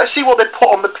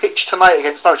put on the pitch tonight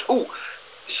against Norwich. Oh,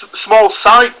 small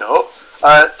side note: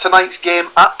 tonight's game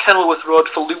at Kenilworth Road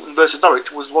for Luton versus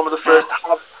Norwich was one of the first to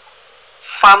have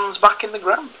fans back in the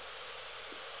ground.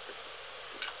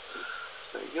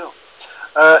 So there you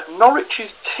go.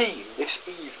 Norwich's team this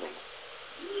evening.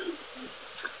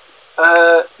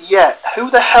 Who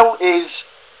the hell is?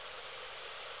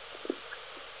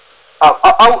 I'll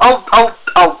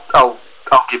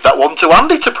give that one to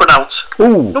Andy to pronounce.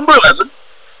 Ooh. Number 11.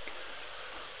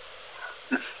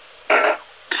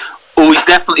 Oh, he's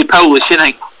definitely Polish, isn't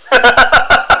he?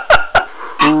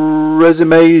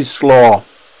 Rzemysław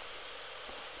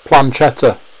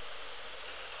Planchetta.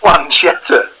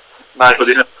 Planchetta.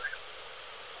 Nice.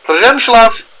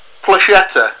 Przemysław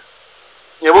Planchetta.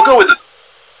 Yeah, we'll go with it.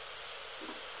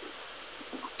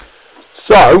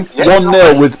 So,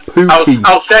 1-0 with Pookie.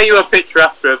 I'll show you a picture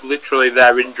after of literally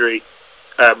their injury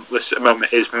list at the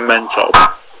moment is mental.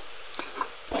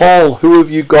 Paul, who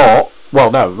have you got? Well,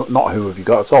 no, not who have you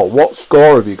got at all. What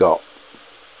score have you got?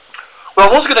 Well,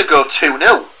 I was going to go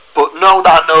 2-0, but now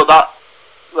that I know that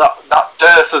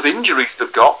dearth of injuries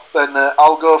they've got, then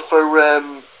I'll go for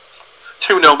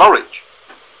 2-0 Norwich.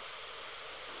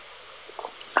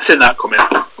 I've seen that coming.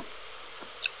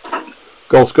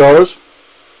 Goal scorers?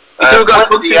 You still got a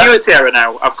continuity error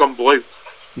now. I've gone blue.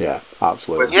 Yeah,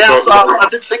 absolutely. Yeah, I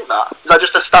did think that. Is that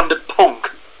just a standard punk?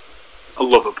 I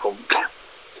love a punk.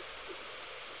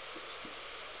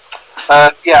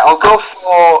 I'll go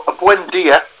for a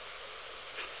Buendia.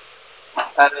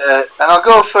 And I'll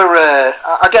go for...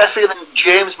 I get a feeling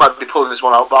James might be pulling this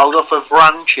one out, but I'll go for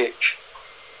Vrancic.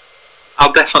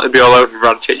 I'll definitely be all over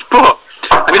Vrancic. But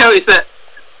have you noticed that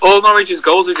all Norwich's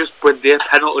goals are just Buendia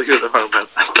penalties at the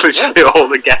moment? That's literally all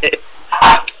they get.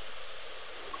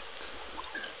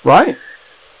 Right.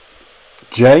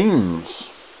 James.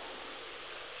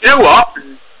 You know what?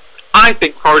 I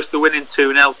think Forest are winning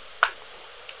 2-0.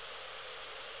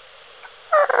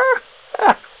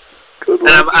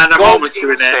 And I'm almost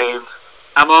doing it.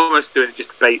 I'm almost doing it just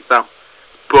to bait Sam.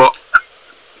 But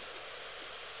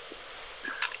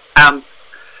I'd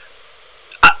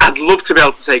love to be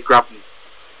able to say Grabban.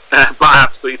 But I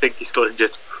absolutely think he's still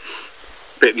injured.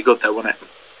 But it'd be good though, wouldn't it?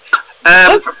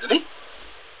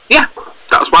 Yeah,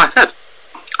 that's what I said.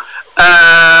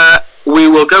 We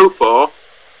will go for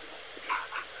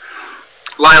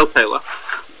Lyle Taylor,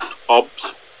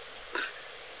 Hobbs.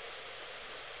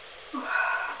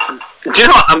 Do you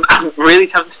know what? I'm really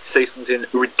tempted to say something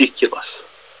ridiculous.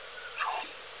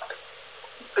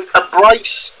 A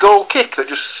Bryce goal kick that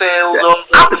just sails over.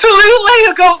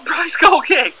 Absolutely, Bryce goal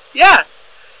kick. Yeah.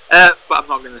 But I'm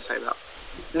not going to say that.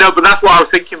 No, but that's what I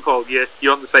was thinking, Paul.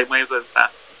 You're on the same wavelength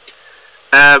there.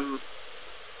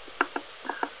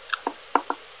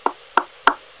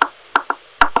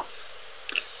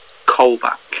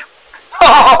 Colback.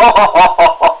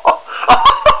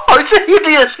 Oh, it's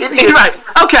hideous. Right.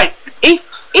 Okay.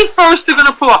 If if Forest are going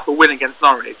to pull off a win against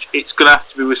Norwich, it's going to have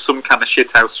to be with some kind of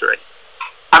shithousery.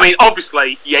 I mean,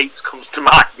 obviously, Yates comes to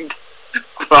mind,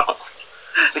 but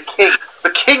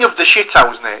the king of the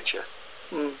shithouse nature.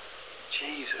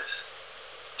 Jesus,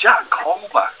 Jack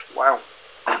Colback. Wow,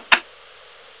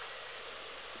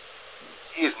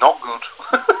 he is not good.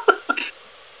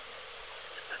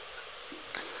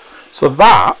 So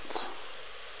that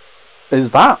is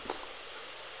that.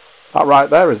 That right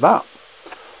there is that.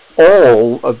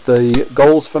 All of the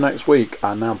goals for next week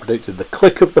are now predicted. The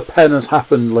click of the pen has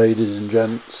happened, ladies and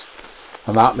gents.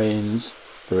 And that means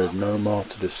there is no more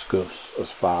to discuss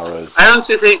as far as... I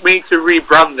honestly think we need to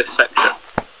rebrand this section.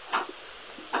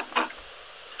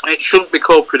 It shouldn't be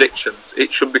called predictions.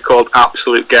 It should be called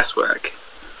absolute guesswork.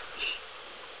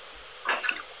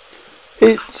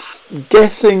 It's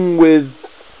guessing with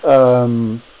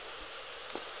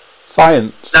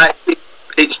science. No,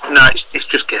 it's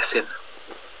just guessing.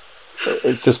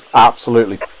 It's just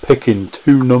absolutely picking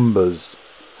two numbers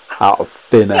out of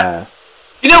thin air.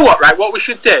 You know what, right? What we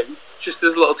should do, just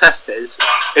as a little test is,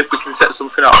 if we can set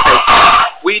something up,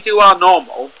 is we do our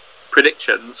normal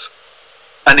predictions,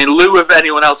 and in lieu of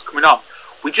anyone else coming on,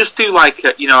 we just do like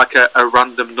a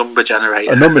random number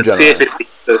generator. A number generator. See if it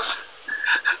beats us.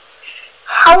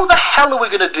 How the hell are we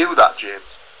going to do that,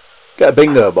 James? Get a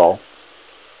bingo ball.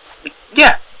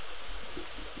 Yeah.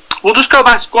 We'll just go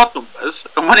by squad numbers,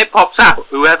 and when it pops out,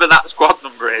 whoever that squad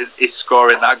number is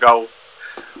scoring that goal.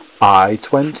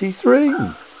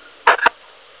 I-23.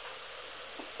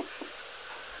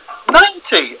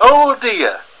 90. Oh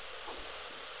dear.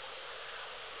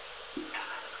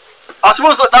 I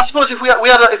suppose if we had a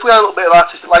little bit of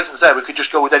artistic license there, we could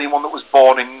just go with anyone that was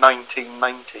born in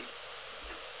 1990.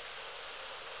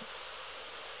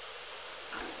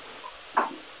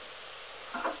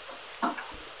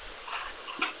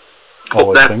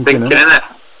 Up there thinking, innit?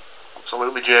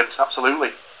 Absolutely, James.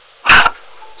 Absolutely.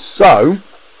 So,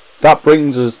 that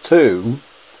brings us to,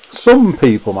 some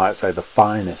people might say, the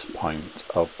finest point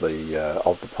of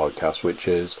the podcast, which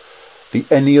is the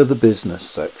any other business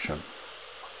section.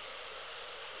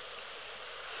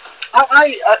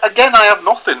 I have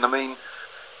nothing. I mean,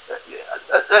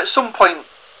 at some point,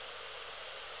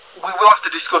 we will have to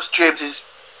discuss James's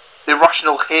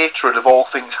irrational hatred of all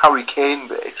things Harry Kane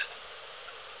based.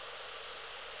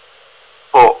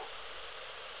 But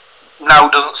now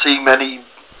doesn't seem any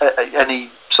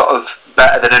sort of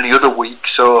better than any other week.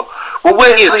 So we'll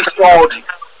wait till he scored.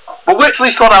 We'll wait till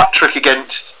he scored a hat-trick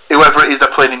against whoever it is they're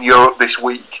playing in Europe this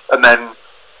week, and then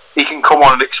he can come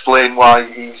on and explain why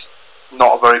he's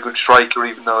not a very good striker,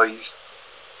 even though he's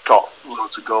got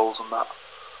loads of goals and that.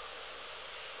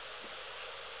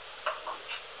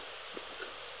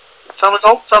 Sound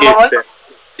alright?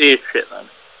 He is shit then.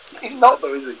 He's not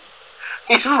though, is he?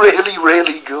 He's really,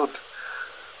 really good.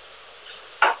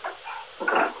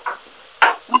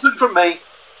 Nothing from me.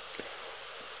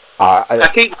 I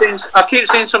keep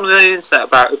seeing something on the internet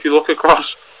about if you look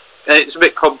across, and it's a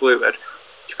bit convoluted.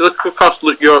 If you look across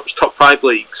Europe's top 5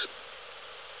 leagues,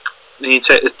 and you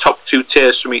take the top 2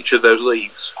 tiers from each of those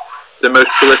leagues, the most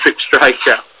prolific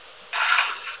striker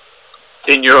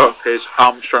in Europe is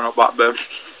Armstrong at Blackburn.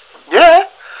 Yeah,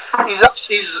 he's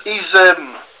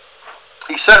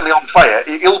certainly on fire.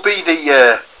 He'll be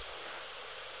the.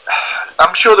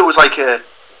 I'm sure there'll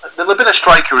have been a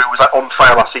striker who was on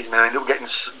fire last season and ended up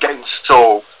getting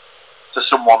sold to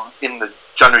someone in the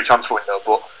January transfer window.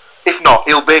 But if not,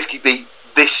 he'll basically be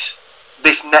this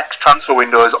next transfer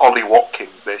window as Ollie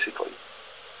Watkins, basically.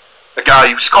 A guy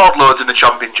who scored loads in the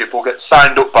Championship will get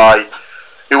signed up by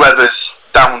whoever's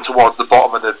down towards the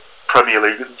bottom of the Premier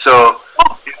League. And so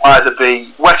it'll either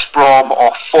be West Brom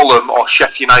or Fulham or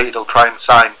Sheffield United will try and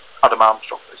sign Adam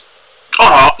Armstrong.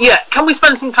 Oh, yeah. Can we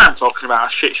spend some time talking about how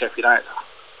shit Sheffield United are?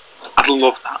 I'd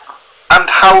love that. And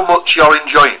how much you're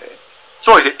enjoying it.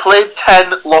 So is it played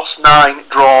 10, lost 9,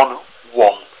 drawn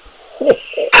 1?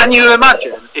 Can you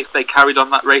imagine if they carried on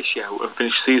that ratio and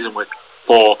finished the season with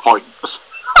 4 points?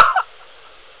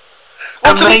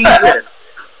 Well, to be fair,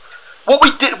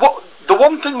 the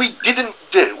one thing we didn't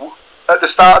do at the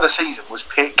start of the season was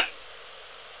pick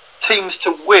teams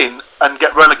to win and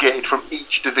get relegated from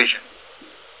each division.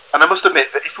 And I must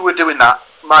admit that if we were doing that,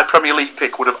 my Premier League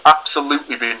pick would have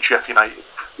absolutely been Sheffield United.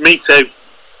 Me too.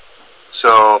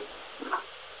 So,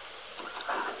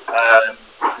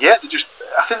 yeah,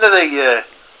 I think that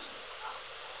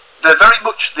they're very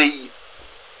much the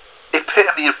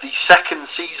epitome of the second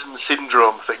season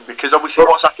syndrome thing, because obviously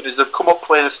what's happened is they've come up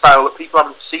playing a style that people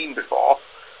haven't seen before.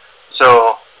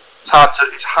 So it's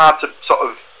hard to sort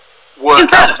of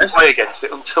work out to play against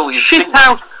it until you've seen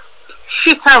it.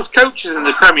 shithouse coaches in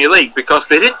the Premier League because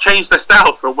they didn't change their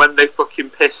style from when they fucking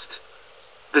pissed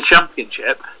the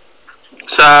Championship.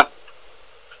 So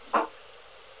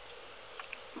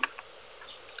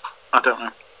I don't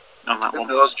know on that Who one.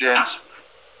 knows, James?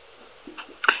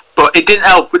 But it didn't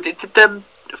help. Did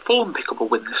Fulham pick up a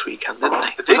win this weekend, didn't they?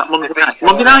 They did. Was that Monday They beat, night?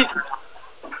 Monday night?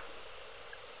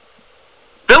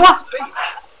 Villa?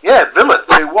 Yeah, Villa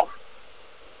 2-1.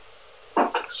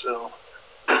 So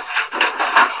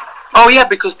Oh yeah,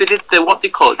 because they did the, what they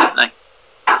call it, didn't they?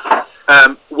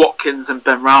 Watkins and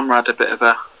Ben Rama had a bit of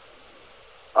a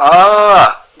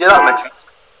yeah, that makes sense.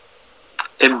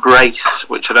 embrace,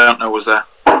 which I don't know was a...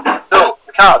 No,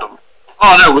 the Cardum.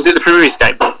 Oh no, was it the previous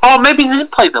game? Oh, maybe they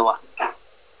did play Villa.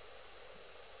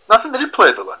 I think they did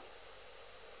play Villa.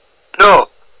 No, it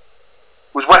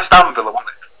was West Ham Villa, wasn't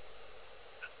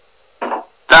it?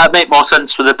 That'd make more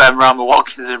sense for the Ben Rama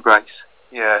Watkins embrace.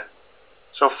 Yeah.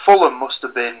 So Fulham must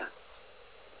have been.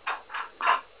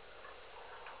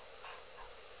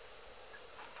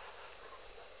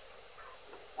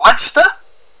 Leicester?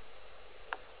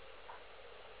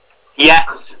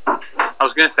 Yes. I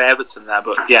was going to say Everton there,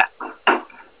 but yeah.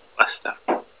 Leicester.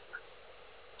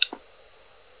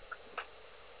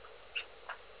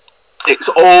 It's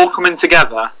all coming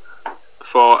together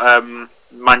for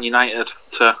Man United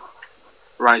to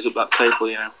rise up that table,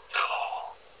 you know.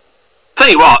 Tell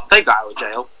you what, they got out of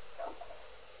jail.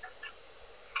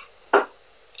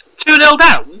 2-0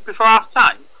 down before half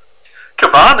time.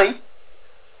 Cavani,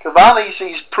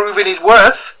 he's proving his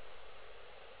worth.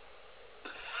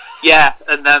 Yeah,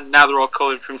 and then now they're all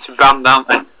calling for him to ban, aren't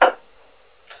they?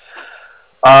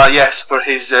 Yes, for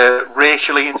his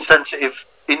racially insensitive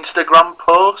Instagram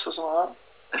post or something like that.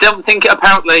 I don't think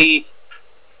apparently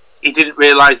he didn't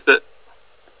realise that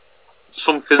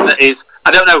something that is,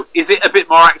 I don't know, is it a bit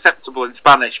more acceptable in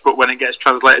Spanish, but when it gets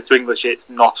translated to English it's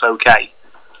not okay?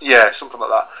 Yeah, something like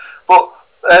that. But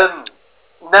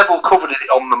Neville covered it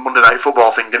on the Monday Night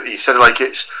Football thing, didn't he? He said like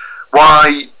it's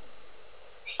why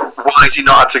has he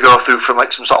not had to go through from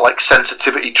like some sort of like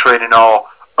sensitivity training or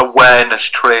awareness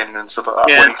training and stuff like that?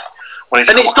 Yeah. When he's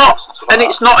And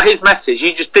it's not his message.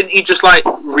 He just like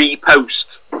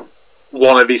repost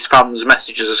one of his fans'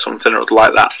 messages or something or other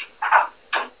like that.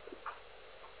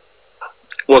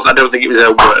 I don't think it was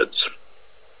their words.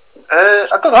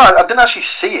 I don't know. I didn't actually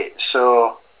see it,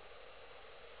 so.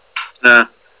 No.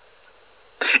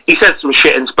 He said some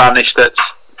shit in Spanish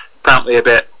that's apparently a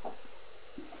bit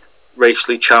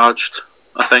racially charged,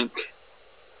 I think.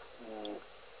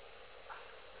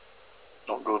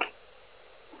 Not good.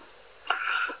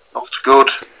 Not good.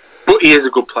 But he is a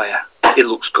good player. He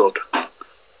looks good.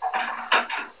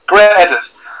 Great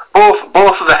headers. Both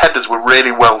of the headers were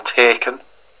really well taken.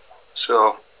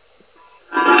 So.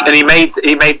 And he made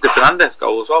the Fernandes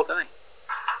goal as well, didn't he?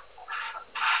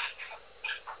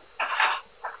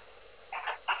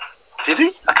 Did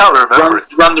he? I can't remember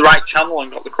it. Ran the right channel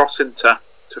and got the cross into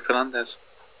Fernandes.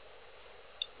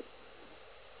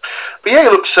 But yeah, he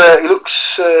looks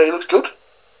good.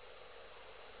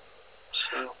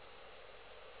 So.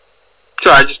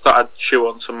 Sure, I just thought I'd chew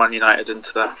on some Man United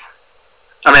into that.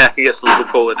 I mean, I can get some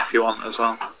Liverpool in if you want as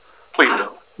well. Please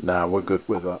don't. Nah, we're good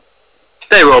with that.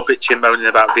 They were all bitching, moaning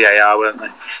about VAR, weren't they?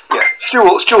 Yeah,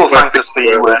 Stuart thanked us for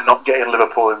you not getting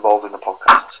Liverpool involved in the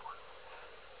podcast.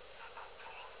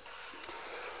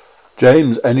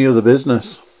 James, any other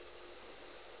business?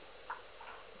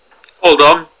 Hold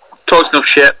on. Talks enough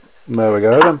shit. There we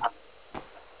go then.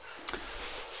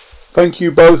 Thank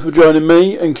you both for joining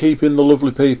me and keeping the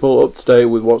lovely people up to date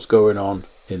with what's going on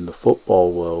in the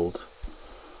football world.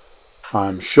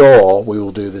 I'm sure we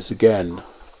will do this again,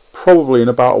 probably in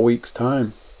about a week's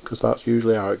time, because that's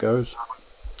usually how it goes.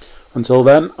 Until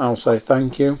then, I'll say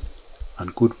thank you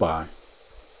and goodbye.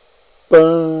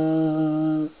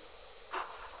 Bye.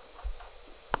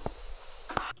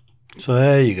 So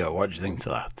there you go. What do you think to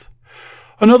that?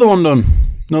 Another one done.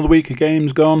 Another week of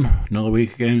games gone. Another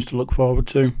week of games to look forward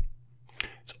to.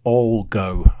 It's all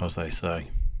go, as they say.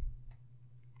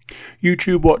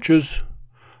 YouTube watchers,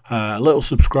 a little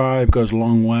subscribe goes a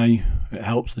long way. It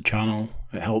helps the channel.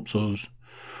 It helps us.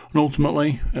 And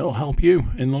ultimately, it'll help you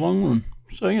in the long run.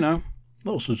 So,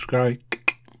 little subscribe.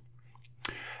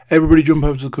 Everybody jump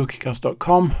over to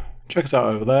thecookiecast.com. Check us out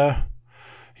over there.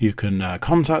 You can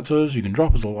contact us, you can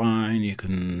drop us a line, you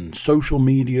can social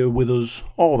media with us,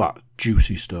 all that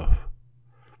juicy stuff.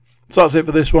 So that's it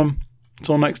for this one.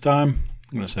 Until next time,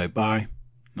 I'm going to say bye,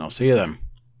 and I'll see you then.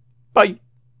 Bye.